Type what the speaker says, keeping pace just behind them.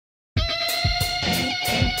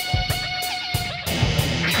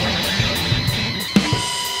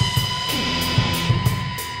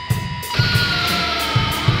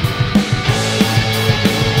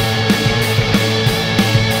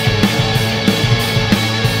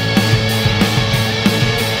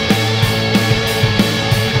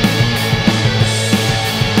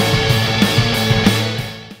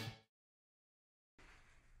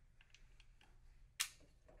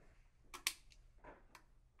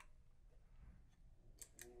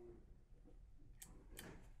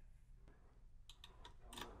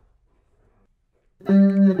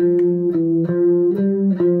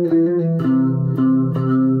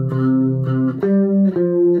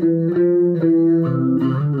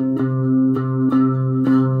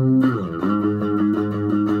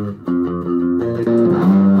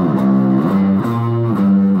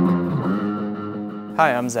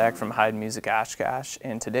I'm Zach from Heid Music Oshkosh,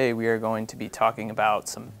 and today we are going to be talking about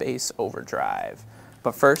some bass overdrive.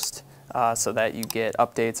 But first, so that you get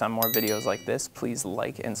updates on more videos like this, please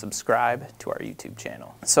like and subscribe to our YouTube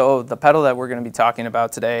channel. So the pedal that we're going to be talking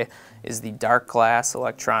about today is the Darkglass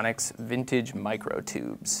Electronics Vintage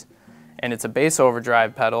Microtubes. And it's a bass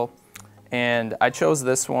overdrive pedal, and I chose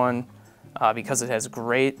this one because it has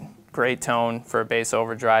great tone for a bass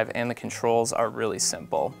overdrive, and the controls are really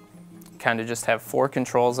simple. Kind of just have 4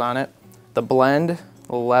 controls on it: the blend,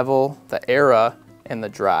 the level, the era, and the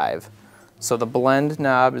drive. So the blend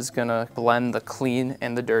knob is going to blend the clean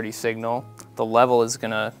and the dirty signal. The level is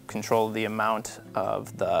going to control the amount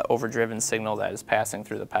of the overdriven signal that is passing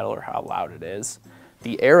through the pedal, or how loud it is.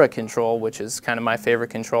 The era control, which is kind of my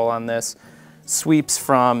favorite control on this, sweeps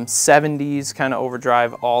from 70s kind of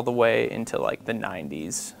overdrive all the way into like the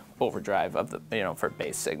 90s overdrive of the, for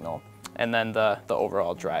bass signal. And then the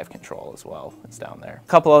overall drive control as well is down there. A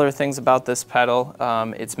couple other things about this pedal.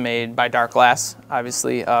 It's made by Darkglass,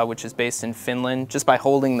 obviously, which is based in Finland. Just by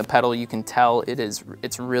holding the pedal, you can tell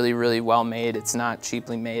it's really well made. It's not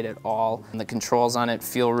cheaply made at all. And the controls on it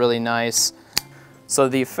feel really nice. So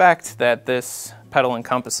the effect that this pedal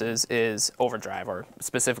encompasses is overdrive, or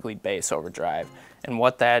specifically bass overdrive. And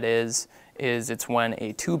what that is it's when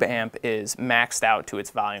a tube amp is maxed out to its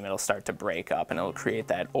volume, it'll start to break up and it'll create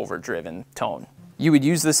that overdriven tone. You would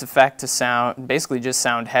use this effect to basically just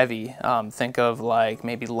sound heavy. Think of like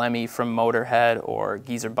maybe Lemmy from Motorhead or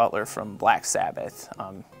Geezer Butler from Black Sabbath.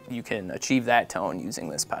 You can achieve that tone using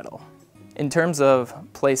this pedal. In terms of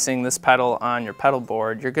placing this pedal on your pedal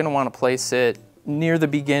board, you're going to want to place it near the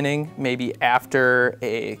beginning, maybe after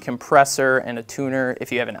a compressor and a tuner.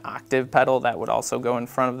 If you have an octave pedal, that would also go in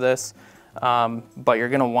front of this. But you're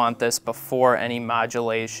going to want this before any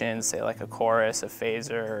modulation, say like a chorus, a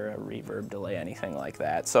phaser, a reverb delay, anything like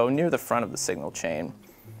that. So near the front of the signal chain.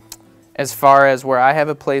 As far as where I have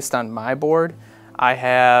it placed on my board, I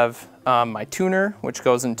have my tuner, which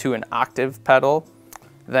goes into an octave pedal,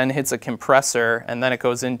 then hits a compressor, and then it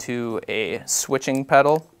goes into a switching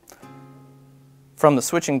pedal. From the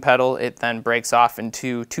switching pedal, it then breaks off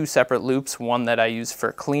into 2 separate loops, one that I use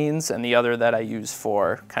for cleans and the other that I use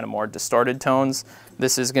for kind of more distorted tones.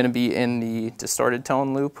 This is going to be in the distorted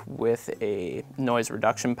tone loop with a noise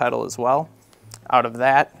reduction pedal as well. Out of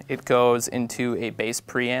that, it goes into a bass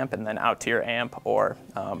preamp and then out to your amp, or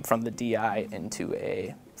from the DI into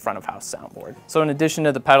a front of house soundboard. So in addition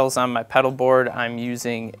to the pedals on my pedal board, I'm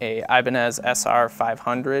using a Ibanez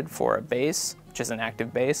SR500 for a bass, which is an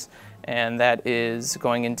active bass, and that is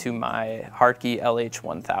going into my Hartke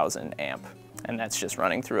LH1000 amp, and that's just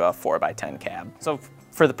running through a 4x10 cab. So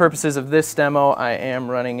for the purposes of this demo, I am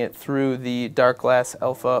running it through the Darkglass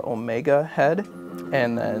Alpha Omega head,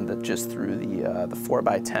 and then just through the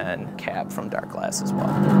 4x10 cab from Darkglass as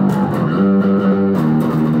well.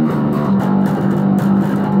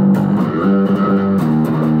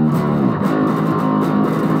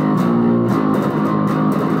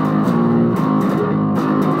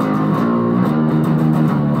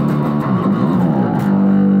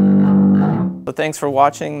 So thanks for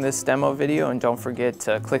watching this demo video, and don't forget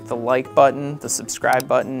to click the like button, the subscribe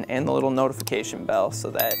button, and the little notification bell so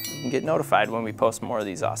that you can get notified when we post more of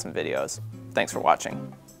these awesome videos. Thanks for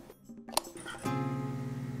watching.